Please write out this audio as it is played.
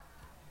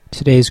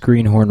Today's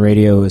Greenhorn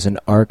Radio is an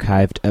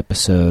archived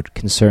episode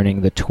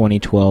concerning the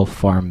 2012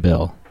 Farm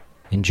Bill.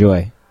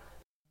 Enjoy.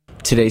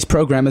 Today's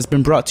program has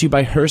been brought to you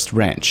by Hearst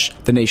Ranch,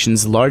 the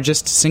nation's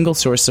largest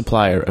single-source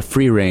supplier of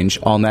free-range,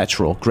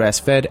 all-natural,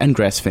 grass-fed, and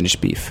grass-finished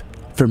beef.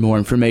 For more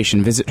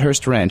information, visit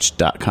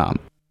HearstRanch.com.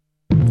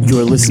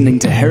 You're listening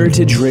to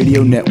Heritage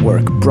Radio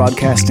Network,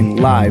 broadcasting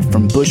live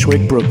from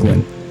Bushwick,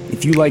 Brooklyn.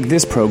 If you like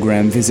this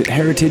program, visit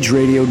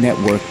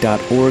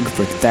heritageradionetwork.org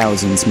for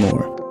thousands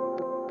more.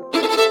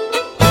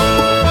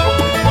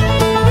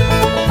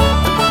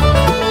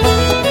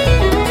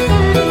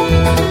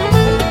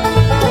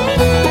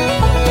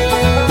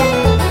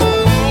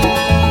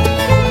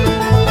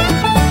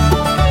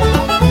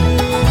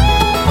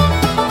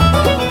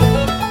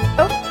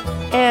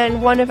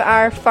 One of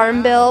our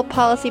Farm Bill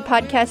Policy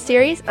Podcast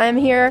series. I'm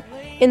here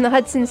in the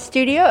Hudson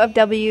studio of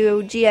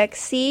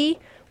WGXC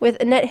with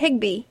Annette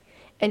Higbee,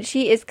 and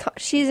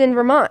she's in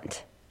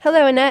Vermont.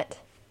 Hello, Annette.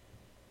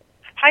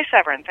 Hi,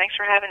 Severin. Thanks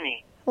for having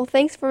me. Well,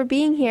 thanks for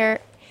being here.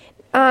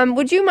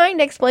 Would you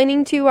mind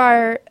explaining to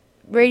our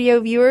radio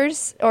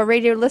viewers, or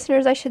radio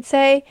listeners, I should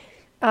say,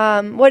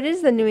 what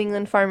is the New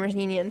England Farmers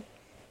Union?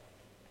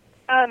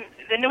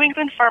 The New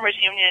England Farmers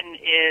Union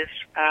is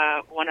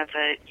one of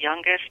the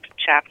youngest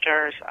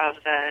chapters of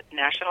the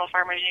National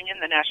Farmers Union.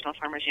 The National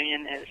Farmers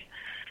Union is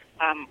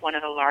one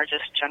of the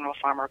largest general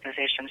farm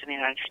organizations in the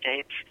United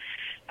States.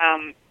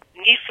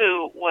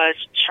 NEFU was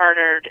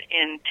chartered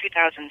in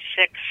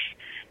 2006.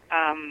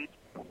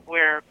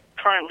 We're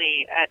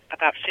currently at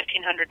about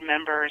 1,500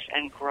 members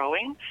and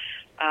growing.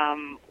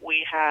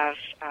 We have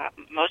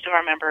most of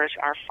our members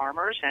are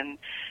farmers, and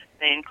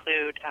they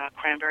include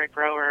cranberry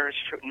growers,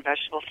 fruit and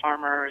vegetable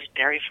farmers,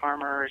 dairy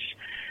farmers,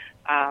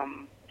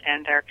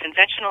 and they're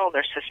conventional,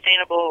 they're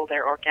sustainable,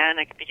 they're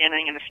organic,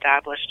 beginning and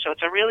established. So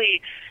it's a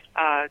really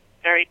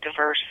very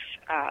diverse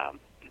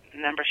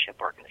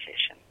membership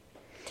organization.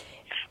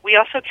 We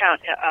also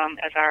count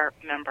as our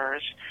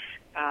members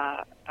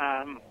a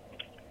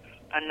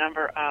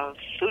number of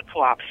food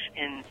co-ops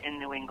in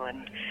New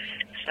England.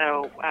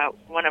 So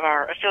one of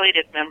our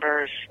affiliated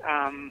members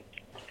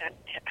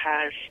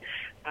has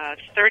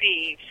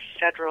 30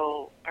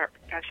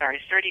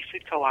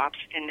 food co-ops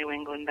in New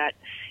England that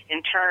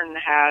in turn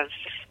has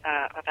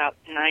about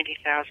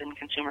 90,000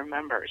 consumer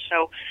members.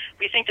 So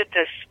we think that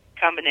this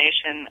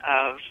combination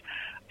of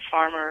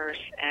farmers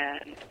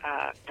and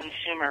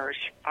consumers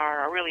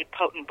are a really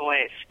potent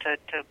voice to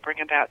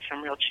bring about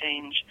some real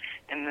change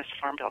in this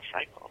Farm Bill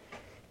cycle.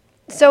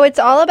 So it's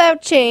all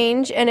about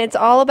change, and it's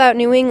all about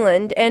New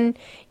England, and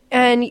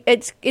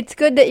it's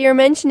good that you're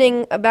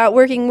mentioning about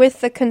working with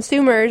the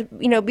consumers,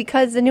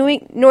 because the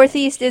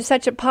Northeast is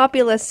such a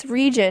populous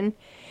region,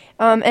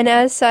 and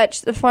as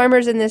such, the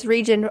farmers in this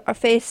region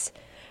face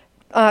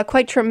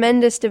quite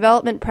tremendous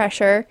development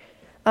pressure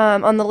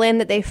on the land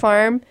that they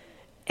farm,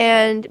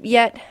 and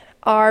yet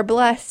are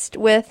blessed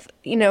with,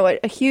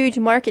 a huge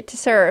market to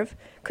serve.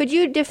 Could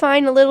you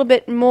define a little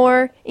bit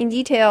more in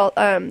detail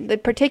the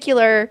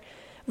particular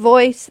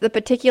voice, the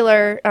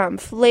particular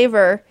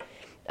flavor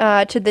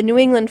to the New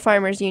England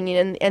Farmers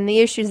Union and the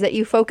issues that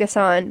you focus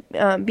on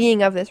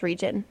being of this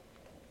region?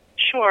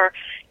 Sure.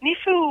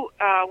 NEFU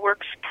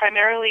works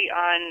primarily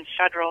on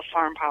federal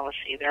farm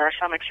policy. There are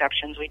some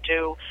exceptions. We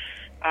do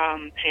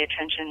pay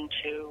attention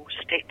to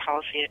state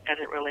policy as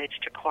it relates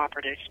to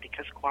cooperatives,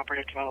 because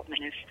cooperative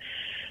development is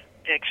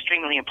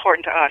extremely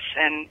important to us,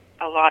 and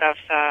a lot of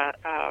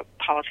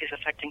policies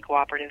affecting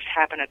cooperatives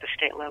happen at the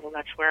state level.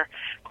 That's where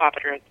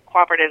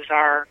cooperatives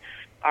are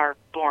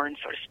born,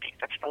 so to speak.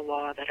 That's the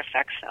law that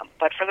affects them.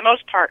 But for the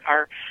most part,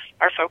 our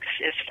focus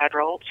is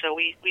federal. So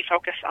we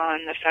focus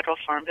on the federal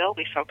Farm Bill.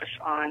 We focus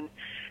on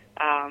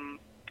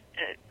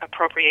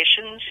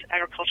appropriations,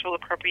 agricultural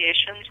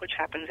appropriations, which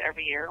happens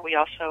every year. We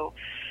also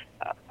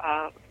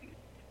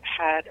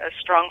had a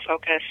strong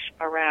focus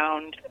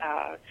around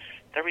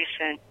the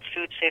recent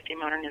Food Safety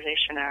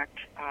Modernization Act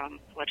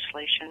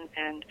legislation,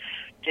 and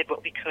did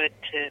what we could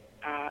to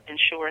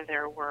ensure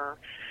there were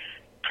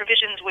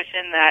provisions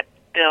within that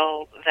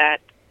bill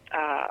that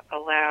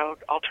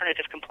allowed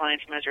alternative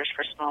compliance measures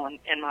for small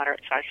and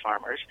moderate-sized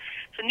farmers.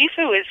 So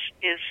NEFU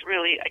is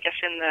really, I guess,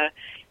 in the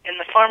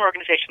farm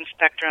organization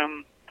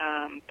spectrum,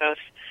 both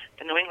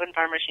the New England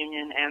Farmers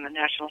Union and the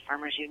National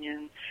Farmers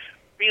Union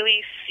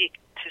really seek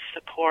to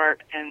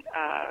support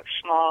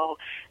small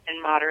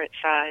and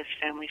moderate-sized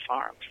family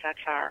farms. That's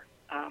our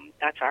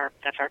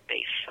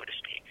base, so to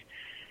speak.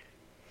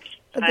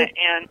 Okay.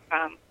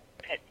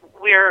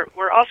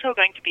 We're also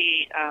going to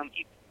be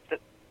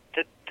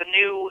the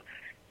new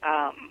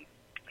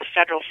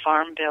federal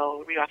Farm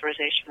Bill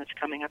reauthorization that's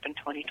coming up in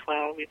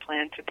 2012. We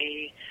plan to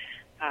be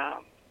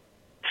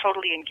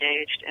totally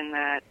engaged in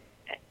that,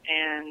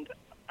 and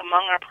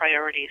among our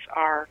priorities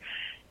are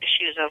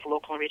issues of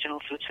local and regional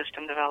food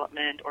system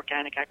development,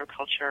 organic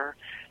agriculture,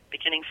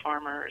 beginning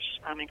farmers,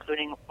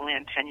 including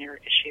land tenure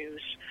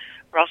issues.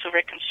 We're also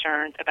very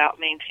concerned about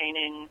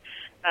maintaining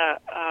a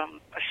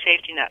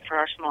safety net for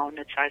our small and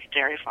mid-sized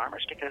dairy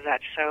farmers, because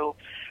that's so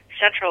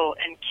central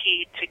and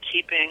key to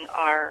keeping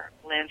our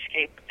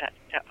landscape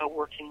a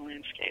working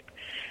landscape.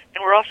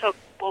 And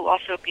we'll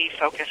also be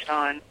focused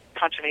on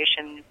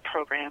conservation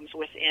programs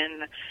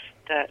within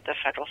the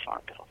federal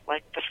farm bill,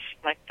 like the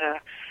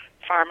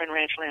Farm and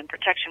Ranch Land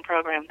Protection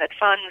Program that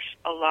funds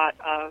a lot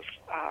of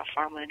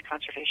farmland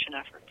conservation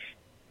efforts.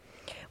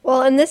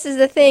 Well, and this is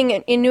the thing.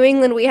 In New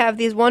England, we have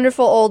these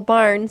wonderful old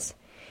barns.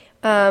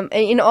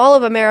 In all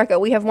of America,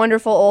 we have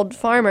wonderful old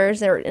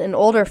farmers and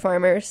older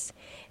farmers.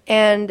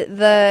 And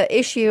the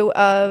issue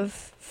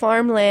of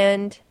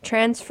farmland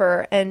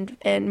transfer and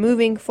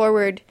moving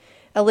forward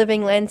a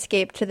living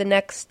landscape to the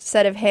next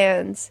set of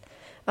hands,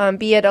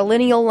 be it a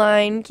lineal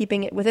line,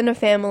 keeping it within a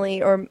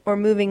family, or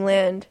moving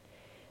land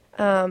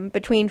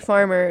between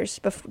farmers,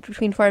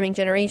 between farming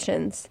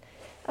generations.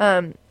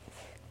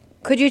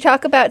 Could you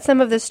talk about some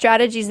of the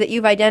strategies that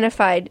you've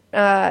identified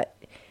that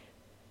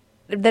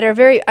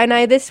are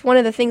one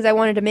of the things I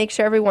wanted to make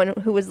sure everyone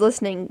who was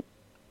listening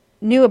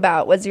knew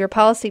about was your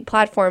policy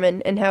platform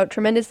and how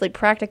tremendously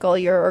practical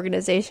your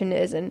organization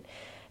is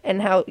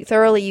and how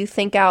thoroughly you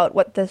think out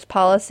what this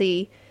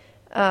policy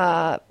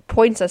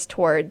points us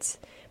towards.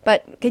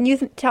 But can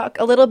you talk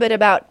a little bit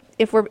about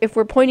if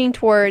we're pointing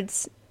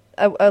towards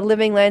a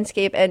living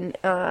landscape and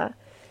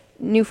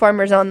new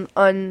farmers on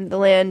the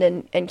land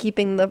and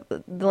keeping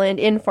the land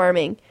in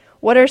farming,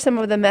 what are some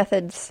of the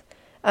methods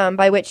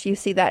by which you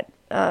see that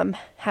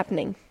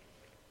happening?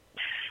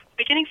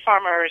 Beginning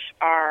farmers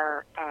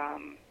are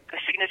a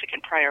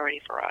significant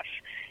priority for us,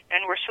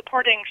 and we're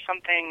supporting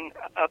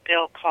a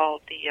bill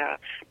called the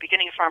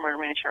Beginning Farmer and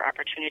Rancher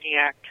Opportunity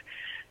Act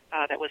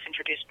that was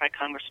introduced by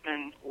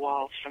Congressman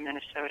Walz from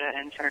Minnesota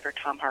and Senator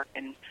Tom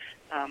Harkin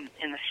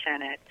in the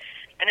Senate.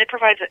 And it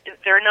provides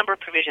there are a number of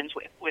provisions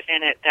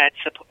within it that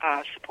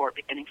support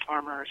beginning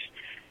farmers.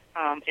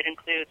 It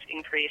includes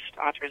increased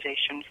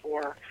authorization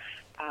for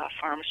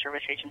Farm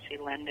Service Agency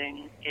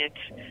lending. It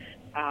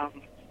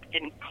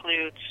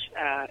includes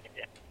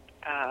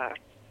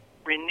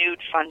renewed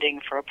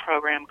funding for a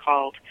program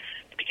called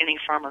the Beginning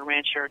Farmer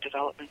Rancher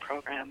Development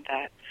Program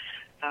that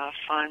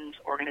funds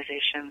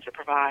organizations that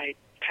provide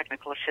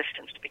technical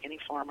assistance to beginning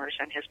farmers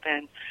and has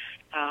been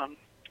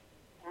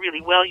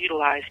really well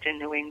utilized in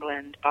New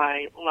England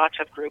by lots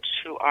of groups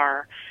who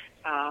are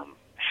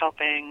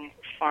helping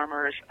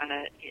farmers in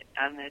the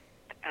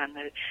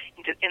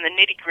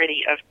nitty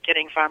gritty of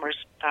getting farmers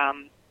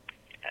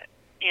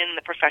in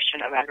the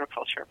profession of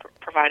agriculture,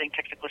 providing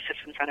technical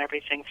assistance on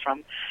everything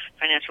from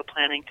financial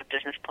planning to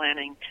business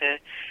planning to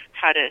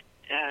how to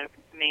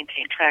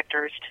maintain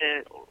tractors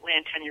to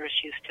land tenure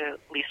issues to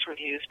lease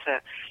reviews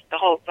to the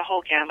whole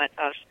gamut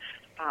of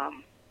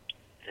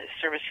the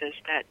services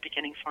that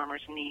beginning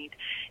farmers need.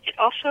 It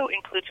also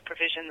includes a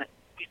provision that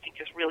we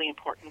think is really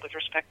important with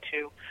respect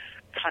to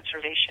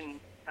conservation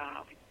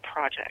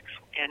projects,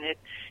 and it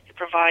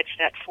provides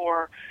that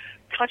for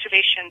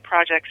conservation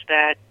projects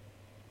that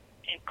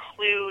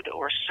include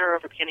or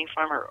serve a beginning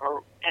farmer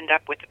or end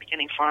up with a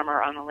beginning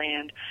farmer on the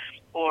land,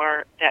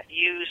 or that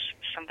use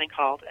something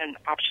called an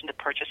option to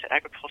purchase at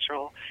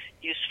agricultural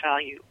use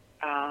value,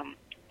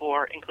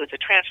 or includes a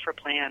transfer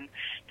plan,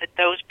 that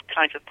those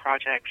kinds of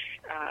projects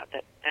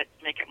that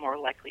make it more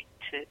likely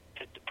to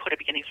put a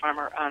beginning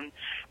farmer on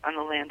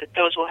the land, that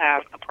those will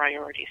have a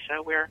priority.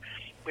 So we're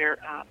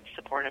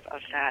supportive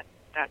of that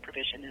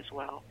provision as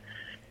well.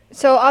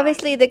 So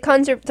obviously,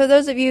 so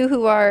those of you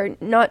who are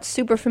not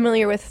super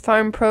familiar with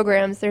farm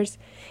programs,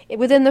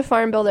 within the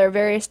Farm Bill there are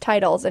various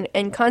titles,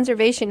 and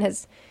conservation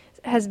has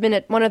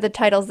been one of the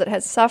titles that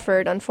has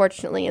suffered,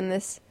 unfortunately, in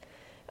this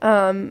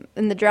in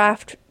the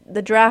draft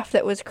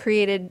that was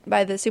created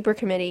by the super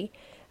committee,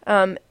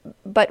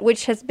 but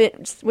which has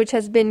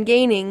been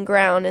gaining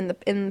ground in the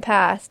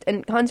past.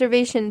 And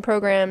conservation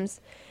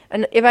programs,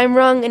 and if I'm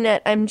wrong,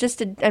 Annette, I'm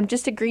just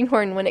a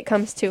greenhorn when it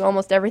comes to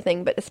almost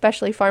everything, but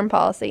especially farm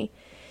policy.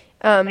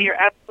 You're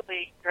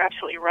absolutely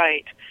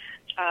right.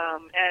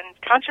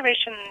 And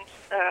conservation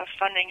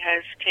funding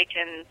has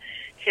taken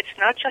hits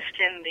not just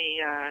in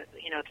the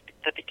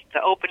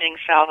opening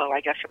salvo, I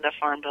guess, of the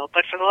Farm Bill,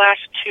 but for the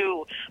last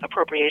two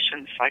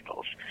appropriation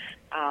cycles,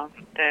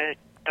 the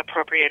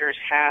appropriators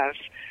have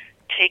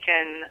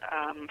taken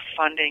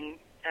funding,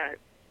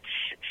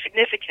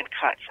 significant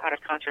cuts out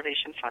of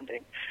conservation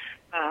funding.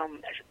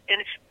 And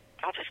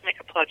I'll just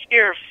make a plug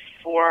here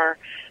for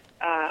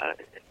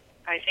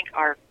I think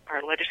our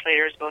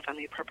legislators, both on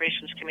the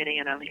Appropriations Committee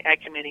and on the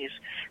Ag Committees,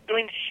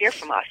 really need to hear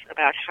from us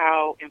about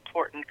how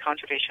important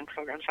conservation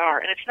programs are.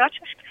 And it's not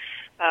just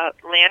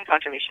land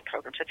conservation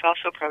programs. It's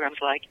also programs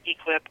like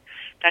EQIP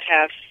that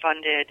have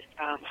funded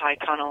high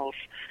tunnels.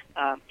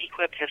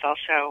 EQIP has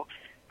also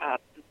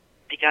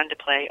begun to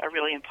play a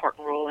really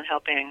important role in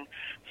helping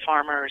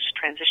farmers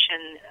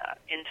transition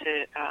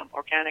into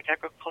organic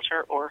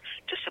agriculture or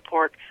to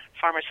support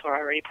farmers who are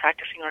already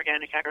practicing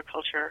organic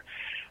agriculture.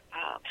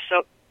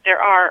 So there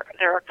are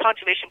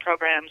conservation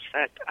programs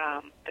that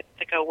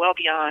go well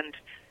beyond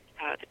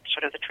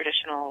the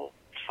traditional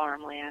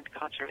farmland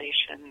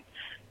conservation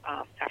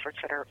efforts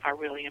that are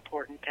really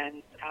important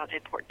and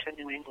important to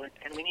New England,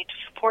 and we need to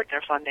support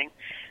their funding.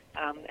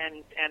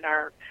 And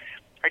our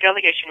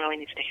delegation really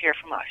needs to hear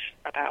from us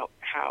about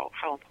how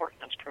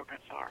important those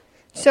programs are.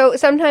 So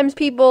sometimes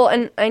people,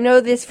 and I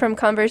know this from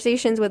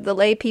conversations with the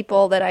lay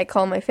people that I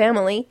call my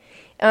family,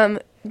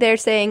 they're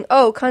saying,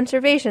 "Oh,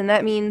 conservation,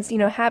 that means,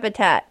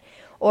 habitat,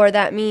 or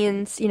that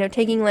means,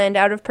 taking land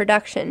out of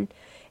production."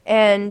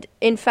 And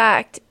in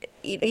fact,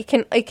 it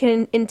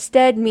can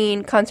instead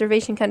mean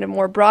conservation kind of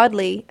more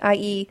broadly,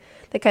 i.e.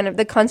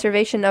 the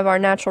conservation of our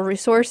natural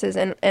resources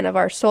and of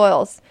our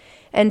soils.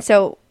 And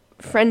so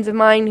friends of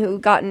mine who've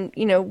gotten,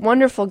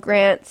 wonderful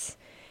grants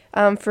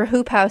for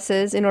hoop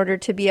houses in order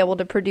to be able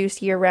to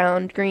produce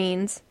year-round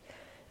greens.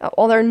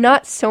 Well, there are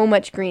not so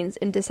much greens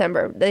in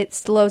December. It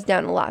slows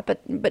down a lot,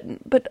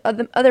 but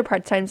other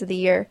times of the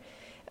year.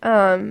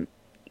 And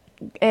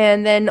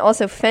then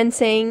also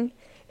fencing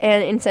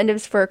and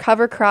incentives for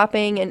cover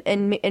cropping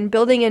and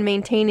building and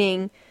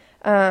maintaining,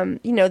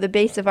 the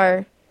base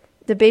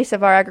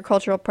of our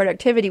agricultural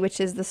productivity, which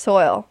is the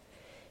soil.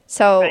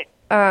 So right.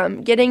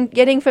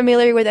 Getting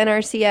familiar with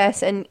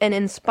NRCS and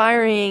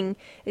inspiring,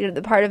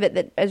 the part of it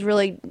that is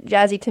really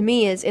jazzy to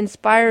me is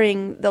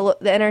inspiring the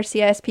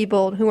NRCS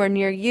people who are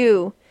near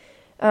you,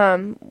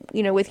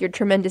 with your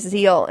tremendous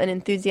zeal and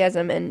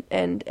enthusiasm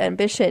and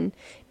ambition,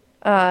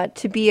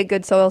 to be a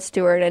good soil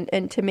steward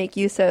and to make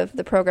use of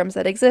the programs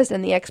that exist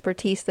and the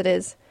expertise that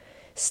is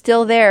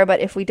still there.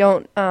 But if we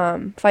don't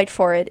fight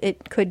for it,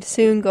 it could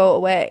soon go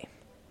away.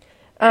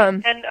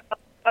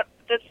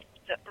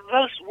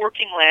 Those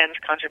working lands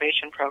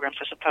conservation programs,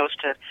 as opposed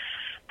to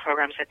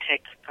programs that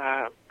take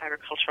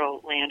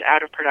agricultural land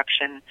out of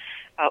production,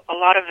 a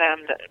lot of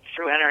them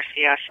through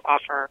NRCS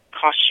offer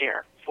cost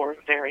share for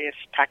various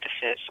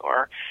practices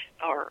or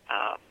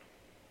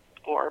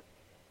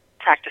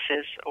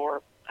practices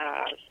or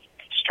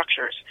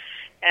structures.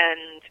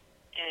 And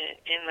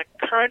in the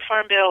current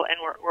Farm Bill,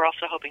 and we're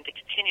also hoping to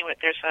continue it,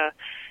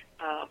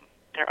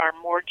 there are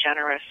more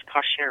generous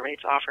cost share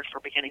rates offered for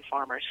beginning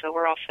farmers. So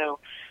we're also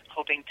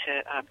hoping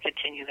to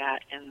continue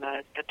that in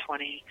the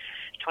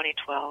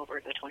 2012 or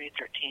the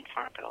 2013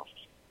 Farm Bill.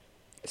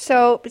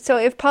 So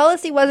if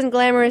policy wasn't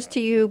glamorous to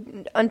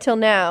you until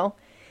now,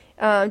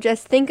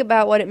 just think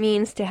about what it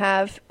means to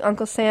have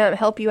Uncle Sam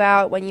help you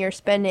out when you're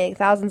spending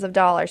thousands of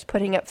dollars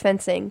putting up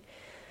fencing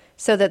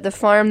so that the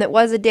farm that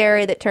was a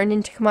dairy that turned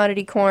into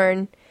commodity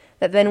corn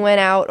that then went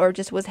out or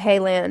just was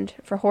hayland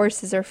for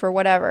horses or for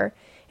whatever,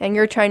 and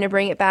you're trying to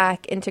bring it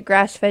back into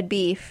grass-fed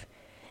beef,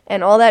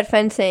 and all that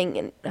fencing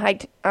and high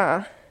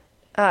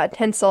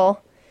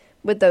tensile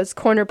with those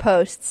corner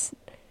posts,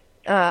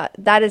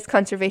 that is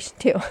conservation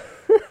too.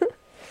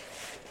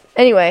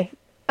 Anyway,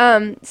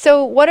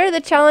 so what are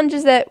the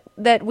challenges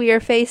that we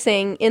are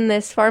facing in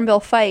this Farm Bill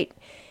fight,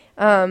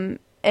 and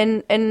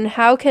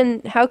how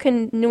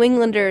can New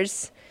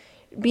Englanders,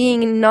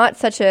 being not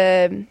such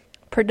a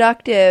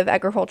productive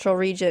agricultural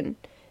region,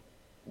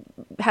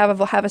 have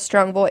a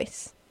strong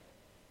voice?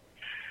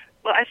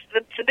 Well,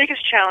 the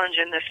biggest challenge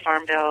in this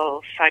Farm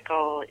Bill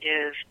cycle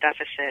is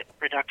deficit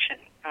reduction.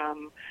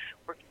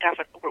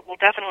 We'll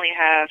definitely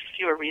have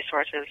fewer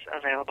resources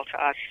available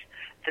to us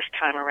this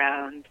time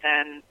around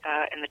than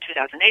in the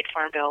 2008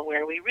 Farm Bill,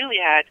 where we really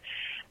had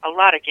a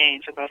lot of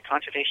gains in both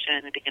conservation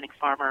and beginning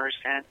farmers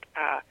and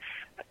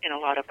in a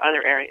lot of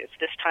other areas.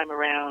 This time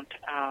around,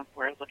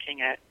 we're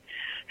looking at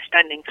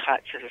spending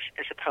cuts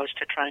as opposed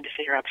to trying to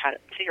figure out how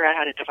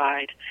to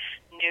divide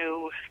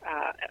new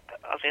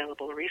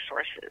available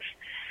resources.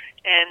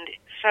 And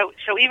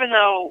so even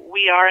though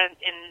we are in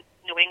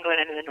New England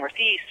and in the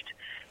Northeast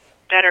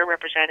better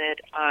represented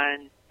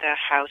on the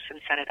House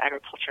and Senate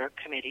Agriculture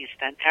Committees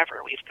than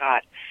ever, we've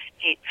got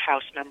 8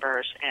 House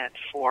members and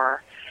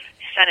 4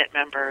 Senate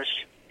members,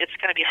 it's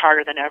going to be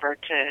harder than ever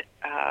to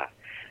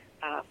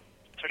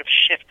sort of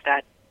shift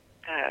that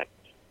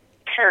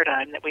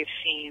paradigm that we've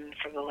seen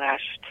for the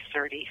last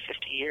 30,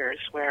 50 years,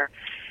 where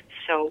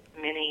so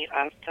many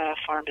of the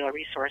Farm Bill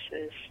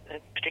resources,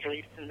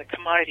 particularly in the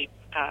commodity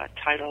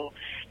title,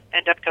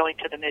 end up going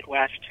to the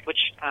Midwest,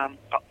 which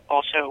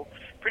also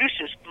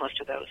produces most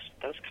of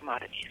those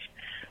commodities.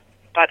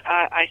 But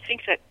I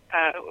think that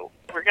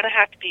we're going to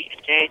have to be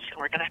engaged, and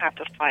we're going to have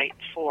to fight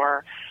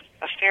for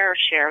a fair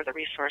share of the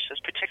resources,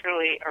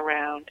 particularly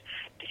around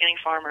beginning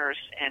farmers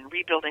and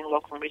rebuilding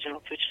local and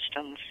regional food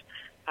systems,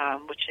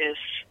 which is,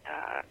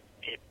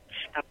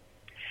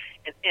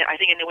 I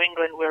think in New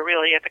England we're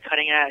really at the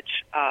cutting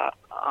edge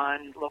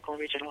on local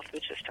and regional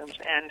food systems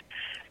and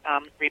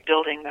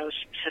rebuilding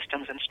those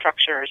systems and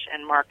structures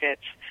and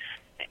markets.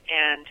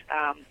 And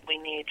we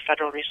need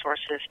federal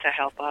resources to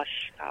help us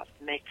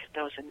make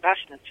those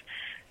investments.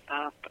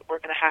 But we're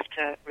going to have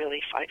to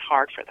really fight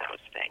hard for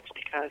those things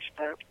because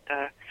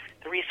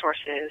the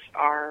resources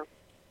are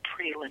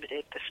pretty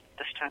limited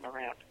this time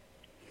around.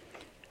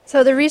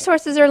 So the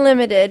resources are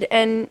limited,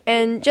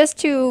 and just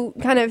to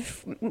kind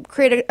of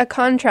create a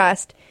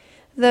contrast,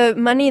 the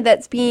money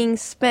that's being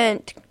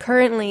spent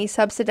currently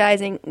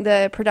subsidizing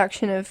the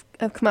production of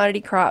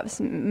commodity crops,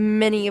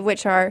 many of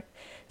which are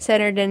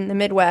centered in the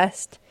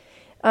Midwest,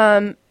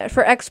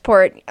 for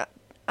export.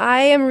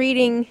 I am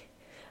reading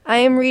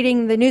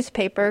the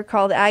newspaper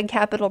called Ag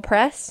Capital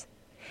Press,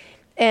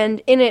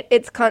 and in it,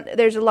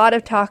 there's a lot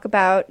of talk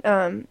about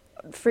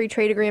free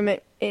trade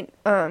agreement in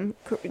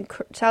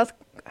South.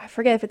 I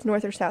forget if it's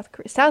North or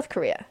South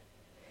Korea,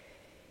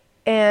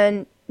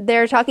 and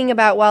they're talking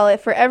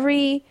about for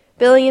every $1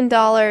 billion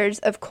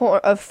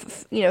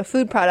of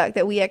food product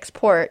that we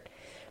export,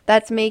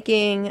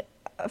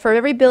 for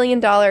every $1 billion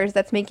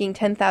that's making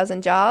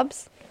 10,000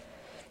 jobs.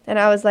 And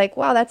I was like,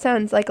 wow, that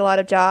sounds like a lot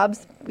of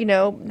jobs.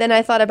 Then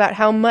I thought about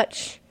how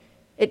much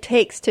it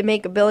takes to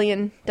make $1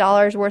 billion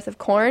worth of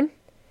corn.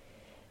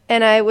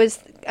 And I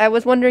was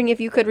wondering if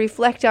you could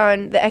reflect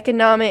on the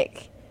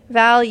economic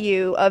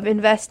value of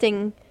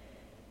investing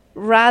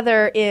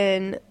rather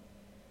in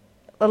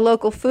a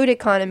local food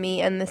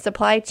economy and the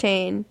supply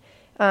chain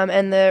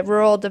and the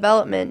rural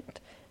development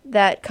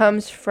that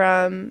comes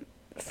from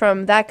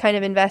that kind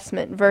of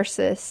investment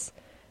versus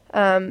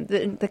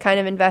the kind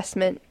of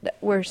investment that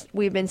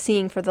we've been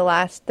seeing for the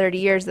last 30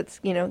 years that's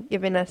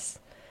given us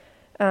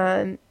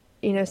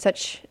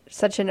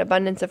such an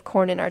abundance of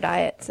corn in our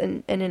diets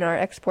and in our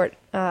export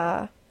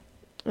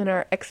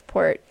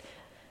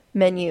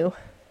menu.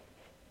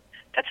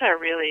 That's a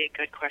really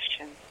good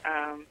question,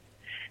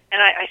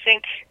 and I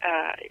think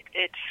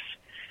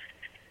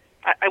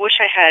I wish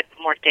I had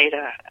more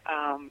data,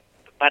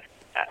 but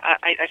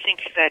I think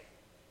that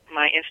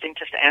my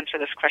instinct is to answer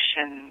this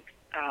question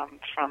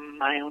from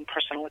my own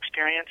personal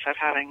experience of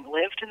having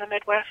lived in the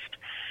Midwest,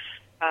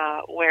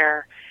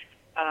 where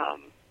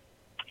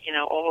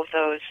all of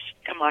those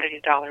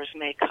commodity dollars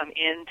may come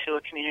into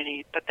a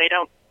community, but they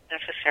don't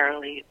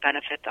necessarily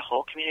benefit the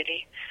whole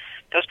community.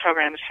 Those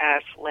programs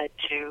have led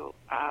to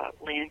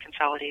land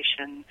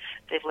consolidation.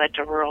 They've led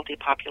to rural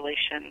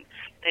depopulation.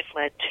 They've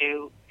led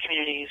to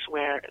communities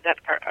that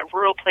are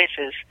rural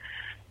places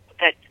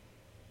that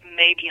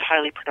may be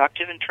highly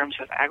productive in terms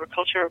of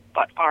agriculture,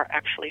 but are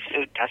actually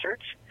food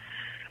deserts.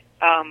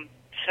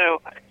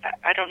 So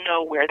I don't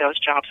know where those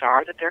jobs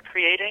are that they're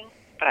creating,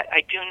 but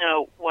I do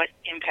know what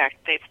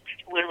impact they've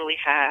literally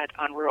had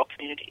on rural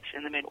communities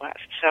in the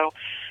Midwest. So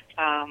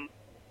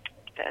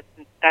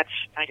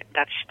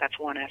that's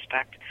one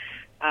aspect.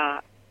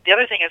 The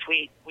other thing is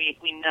we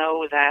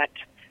know that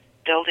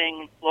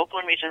building local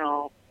and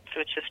regional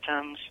food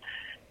systems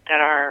that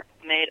are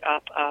made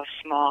up of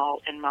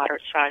small and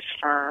moderate-sized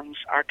firms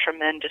are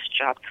tremendous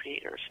job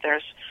creators. There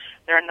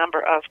are a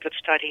number of good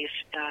studies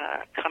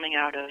coming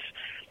out of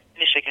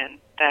Michigan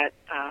that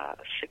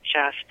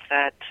suggest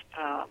that,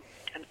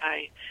 and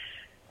I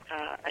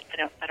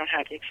don't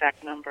have the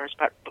exact numbers,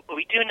 but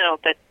we do know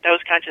that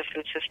those kinds of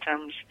food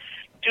systems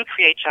do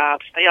create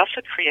jobs. They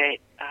also create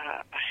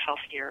a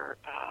healthier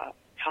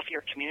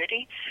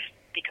community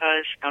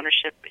because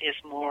ownership is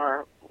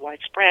more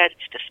widespread.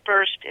 It's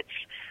dispersed.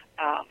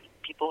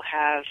 People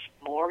have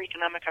more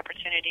economic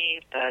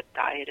opportunity. The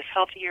diet is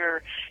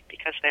healthier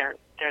because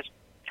there's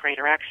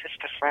greater access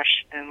to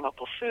fresh and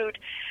local food.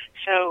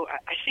 So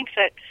I think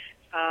that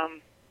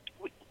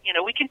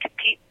we can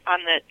compete on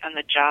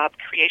the job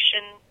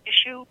creation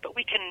issue, but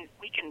we can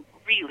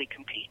really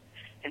compete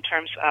in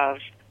terms of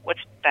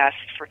what's best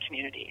for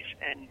communities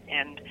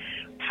and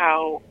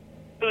how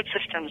food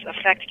systems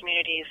affect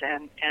communities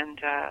and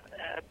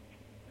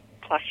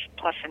plus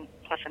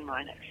and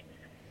minus.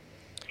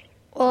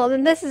 Well,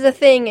 then this is the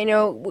thing,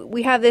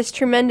 we have this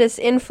tremendous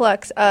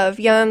influx of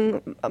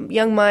young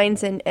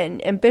minds and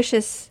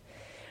ambitious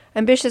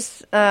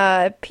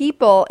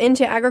people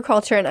into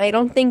agriculture, and I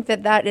don't think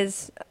that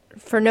is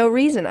for no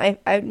reason. I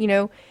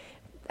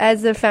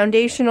as a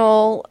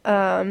foundational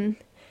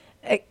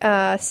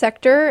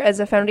sector, as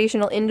a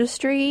foundational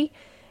industry,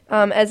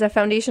 as a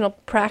foundational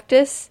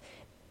practice,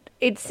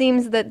 it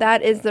seems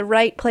that is the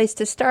right place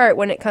to start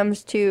when it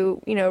comes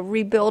to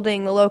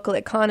rebuilding the local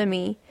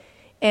economy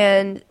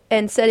and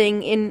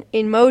setting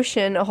in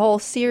motion a whole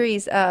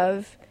series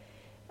of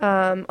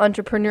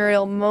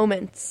entrepreneurial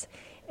moments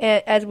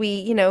as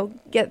we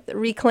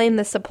reclaim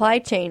the supply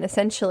chain,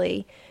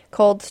 essentially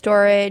cold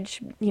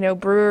storage,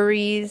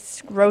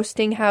 breweries,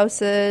 roasting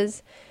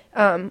houses.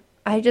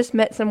 I just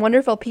met some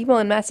wonderful people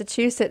in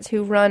Massachusetts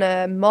who run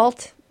a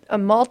malt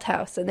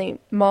house, and they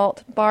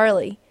malt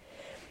barley,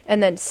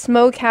 and then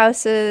smoke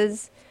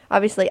houses.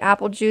 Obviously,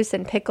 apple juice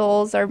and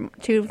pickles are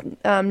two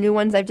new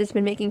ones. I've just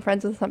been making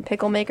friends with some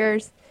pickle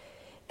makers.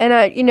 And,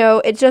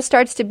 it just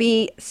starts to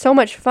be so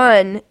much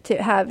fun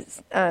to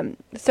have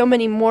so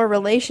many more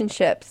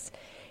relationships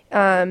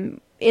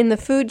in the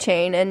food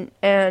chain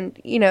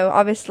and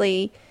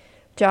obviously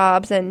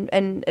jobs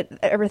and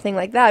everything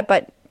like that.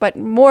 But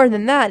more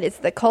than that, it's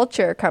the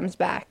culture comes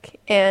back.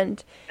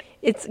 And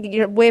it's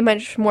way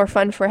much more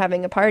fun for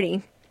having a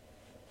party.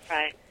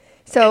 Right.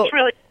 So it's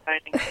really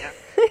exciting, yeah.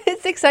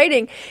 It's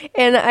exciting,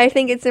 and I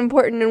think it's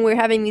important, and we're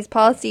having these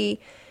policy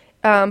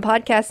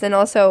podcasts, and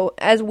also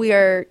as we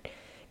are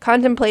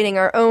contemplating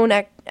our own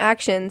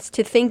actions,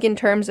 to think in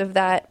terms of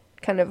that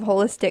kind of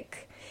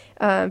holistic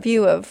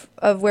view of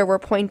where we're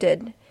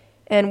pointed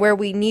and where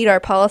we need our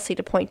policy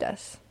to point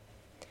us.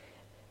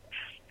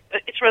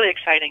 it's really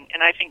exciting,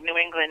 and I think New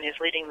England is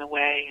leading the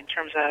way in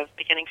terms of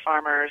beginning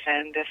farmers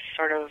and this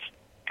sort of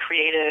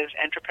creative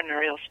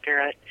entrepreneurial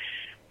spirit.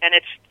 And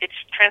it's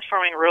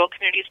transforming rural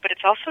communities, but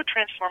it's also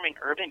transforming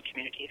urban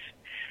communities.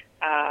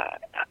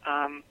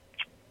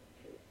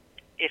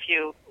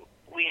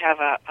 We have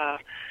a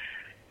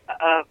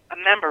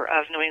member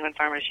of New England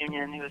Farmers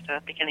Union who is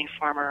a beginning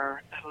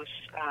farmer who's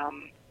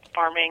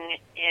farming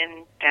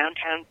in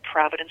downtown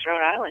Providence,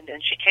 Rhode Island,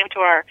 and she came to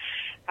our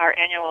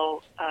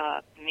annual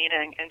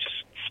meeting and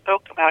just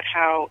spoke about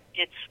how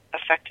it's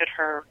affected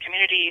her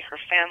community, her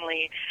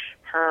family,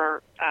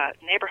 her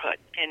neighborhood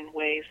in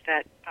ways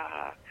that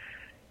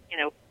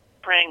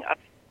bring a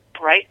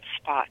bright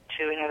spot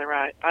to an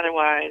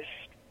otherwise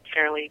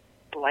fairly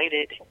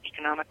blighted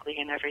economically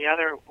in every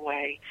other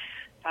way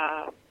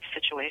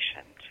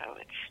situation. So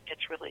it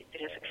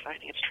is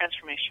exciting. It's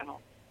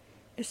transformational.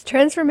 It's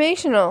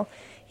transformational.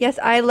 Yes,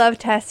 I love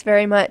Tess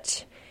very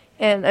much,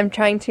 and I'm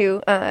trying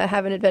to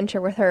have an adventure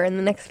with her in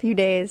the next few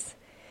days.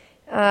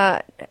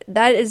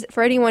 That is,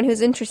 for anyone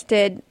who's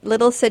interested,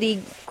 Little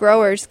City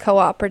Growers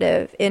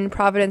Cooperative in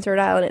Providence, Rhode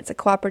Island. It's a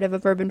cooperative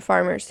of urban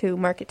farmers who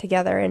market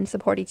together and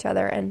support each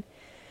other and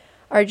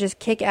are just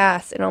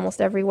kick-ass in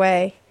almost every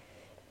way.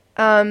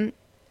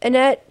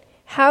 Annette,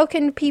 how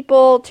can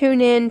people tune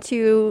in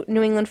to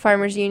New England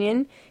Farmers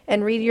Union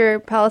and read your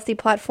policy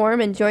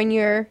platform and join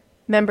your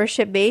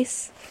membership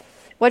base?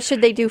 What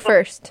should they do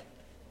first?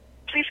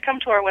 Please come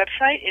to our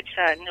website. It's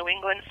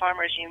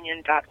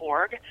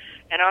newenglandfarmersunion.org.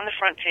 And on the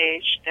front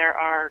page, there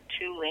are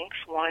two links.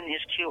 One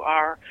is to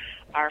our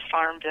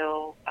Farm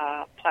Bill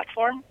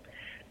platform,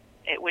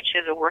 which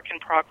is a work in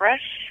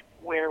progress,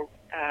 where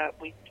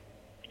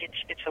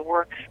it's a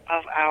work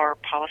of our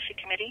policy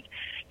committee.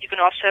 You can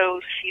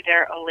also see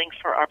there a link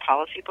for our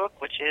policy book,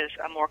 which is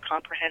a more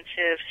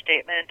comprehensive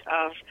statement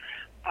of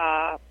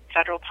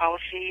federal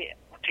policy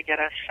to get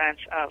a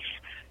sense of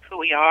who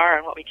we are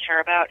and what we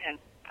care about and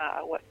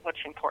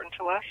what's important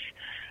to us.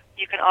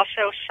 You can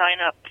also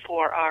sign up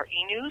for our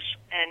e-news,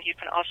 and you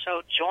can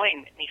also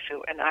join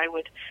NEFU, and I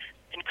would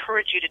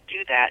encourage you to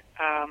do that.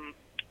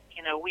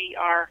 We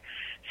are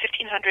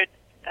 1,500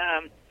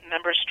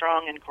 members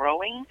strong and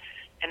growing,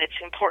 and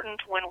it's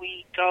important when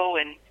we go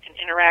and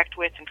interact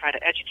with and try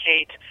to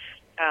educate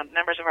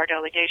members of our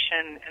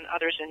delegation and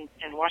others in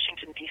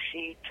Washington,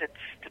 D.C. to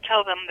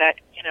tell them that,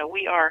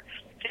 we are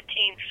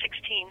 15,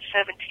 16,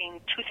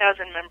 17,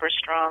 2,000 members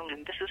strong,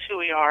 and this is who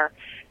we are.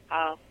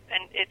 And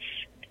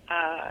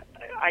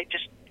I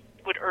just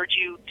would urge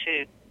you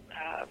to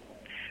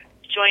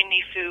join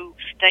NEFU,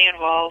 stay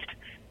involved.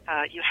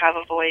 You have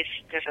a voice.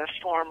 There's a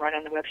form right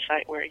on the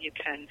website where you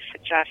can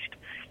suggest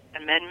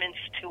amendments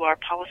to our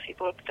policy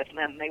book that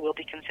then they will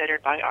be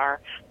considered by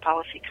our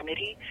policy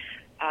committee.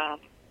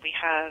 We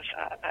have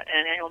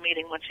an annual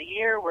meeting once a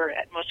year. We're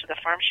at most of the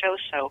farm shows,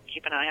 so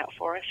keep an eye out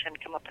for us and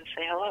come up and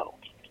say hello.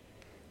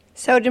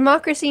 So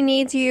democracy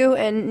needs you,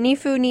 and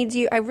NEFU needs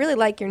you. I really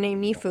like your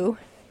name, NEFU.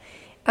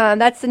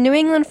 That's the New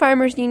England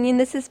Farmers Union.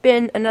 This has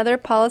been another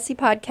policy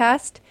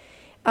podcast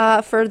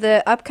for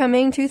the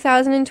upcoming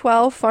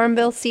 2012 Farm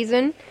Bill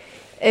season.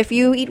 If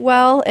you eat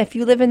well, if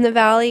you live in the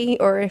Valley,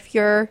 or if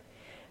you're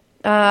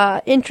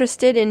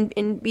interested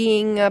in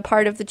being a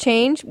part of the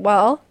change,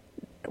 well,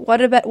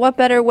 what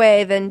better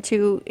way than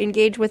to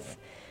engage with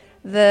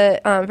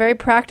the very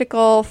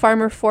practical,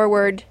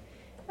 farmer-forward,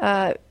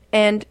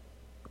 and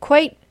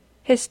quite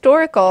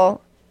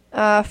historical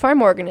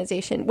farm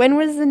organization. When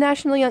was the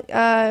National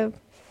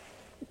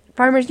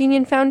Farmers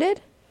Union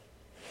founded?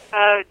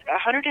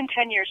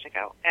 110 years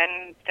ago,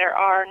 and there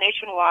are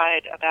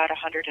nationwide about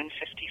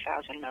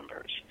 150,000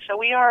 members. So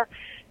we are,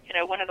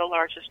 one of the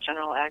largest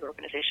general ag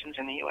organizations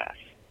in the U.S.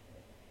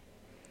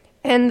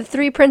 And the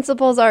three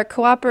principles are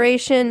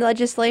cooperation,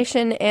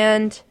 legislation,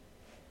 and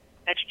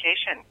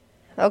education.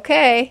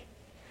 Okay.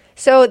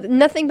 So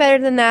nothing better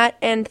than that,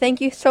 and thank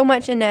you so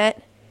much,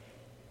 Annette.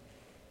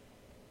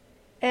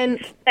 And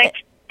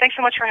Thanks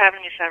so much for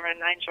having me,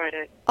 Severin. I enjoyed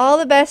it. All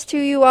the best to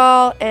you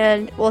all,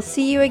 and we'll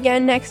see you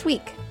again next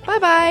week.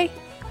 Bye-bye.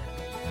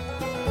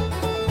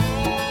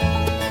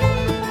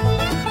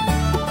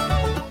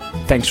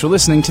 Thanks for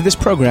listening to this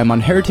program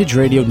on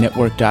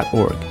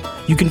heritageradionetwork.org.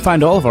 You can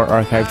find all of our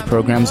archived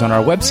programs on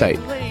our website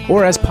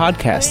or as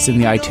podcasts in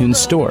the iTunes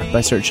Store by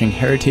searching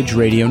Heritage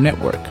Radio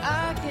Network.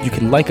 You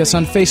can like us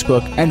on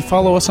Facebook and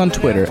follow us on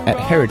Twitter at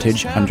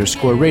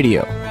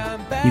 @heritage_radio.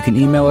 You can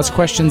email us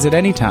questions at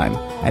any time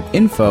at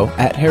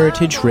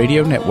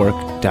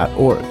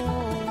info@heritageradionetwork.org.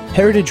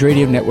 Heritage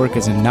Radio Network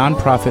is a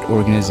non-profit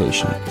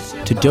organization.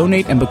 To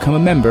donate and become a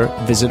member,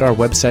 visit our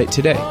website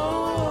today.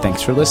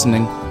 Thanks for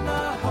listening.